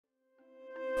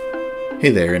Hey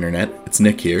there Internet, it's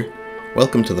Nick here.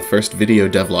 Welcome to the first video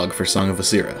devlog for Song of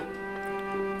Asirra.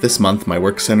 This month my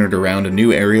work centered around a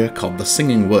new area called the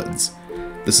Singing Woods.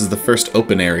 This is the first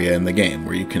open area in the game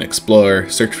where you can explore,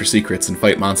 search for secrets, and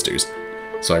fight monsters,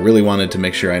 so I really wanted to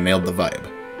make sure I nailed the vibe.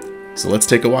 So let's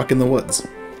take a walk in the woods.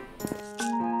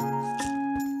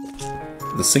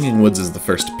 The Singing Woods is the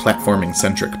first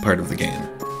platforming-centric part of the game.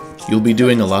 You'll be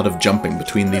doing a lot of jumping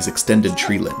between these extended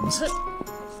tree limbs.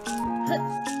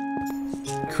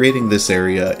 Creating this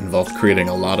area involved creating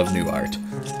a lot of new art.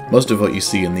 Most of what you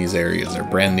see in these areas are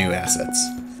brand new assets.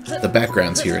 The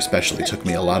backgrounds here especially took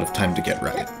me a lot of time to get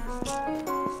right.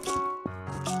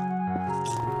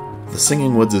 The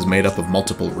Singing Woods is made up of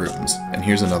multiple rooms, and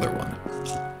here's another one.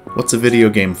 What's a video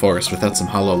game forest without some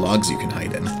hollow logs you can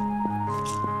hide in?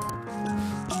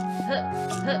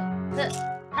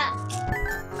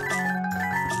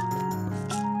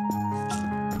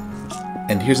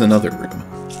 And here's another room.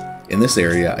 In this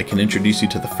area, I can introduce you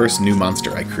to the first new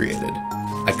monster I created.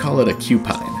 I call it a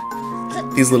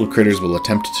cupine. These little critters will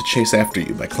attempt to chase after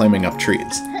you by climbing up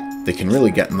trees. They can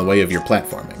really get in the way of your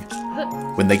platforming.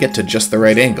 When they get to just the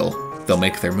right angle, they'll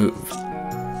make their move.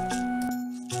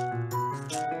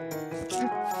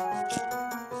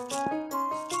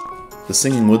 The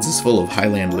Singing Woods is full of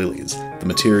highland lilies, the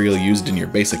material used in your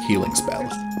basic healing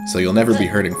spell, so you'll never be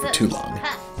hurting for too long.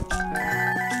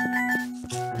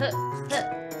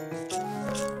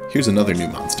 Here's another new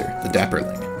monster, the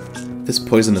Dapperling. This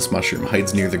poisonous mushroom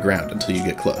hides near the ground until you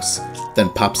get close, then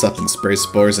pops up and sprays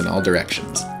spores in all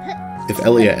directions. If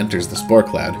Elia enters the spore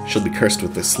cloud, she'll be cursed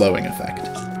with this slowing effect.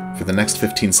 For the next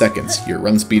 15 seconds, your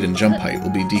run speed and jump height will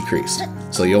be decreased,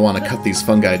 so you'll want to cut these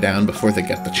fungi down before they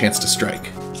get the chance to strike.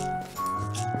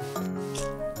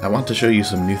 I want to show you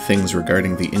some new things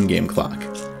regarding the in-game clock.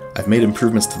 I've made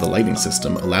improvements to the lighting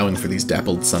system, allowing for these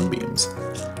dappled sunbeams.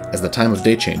 As the time of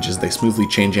day changes, they smoothly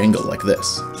change angle like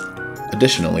this.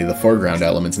 Additionally, the foreground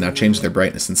elements now change their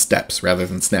brightness in steps rather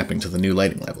than snapping to the new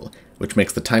lighting level, which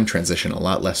makes the time transition a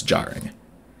lot less jarring.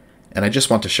 And I just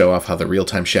want to show off how the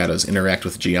real-time shadows interact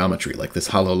with geometry like this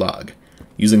hollow log.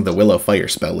 Using the Willow Fire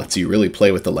spell lets you really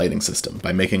play with the lighting system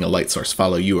by making a light source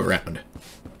follow you around.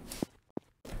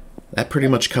 That pretty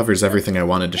much covers everything I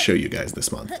wanted to show you guys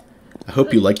this month. I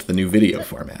hope you liked the new video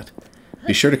format.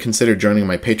 Be sure to consider joining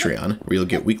my Patreon, where you'll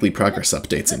get weekly progress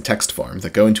updates in text form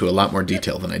that go into a lot more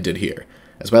detail than I did here,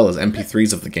 as well as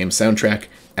MP3s of the game's soundtrack,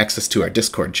 access to our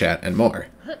Discord chat, and more.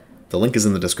 The link is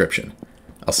in the description.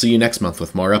 I'll see you next month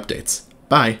with more updates.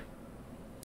 Bye!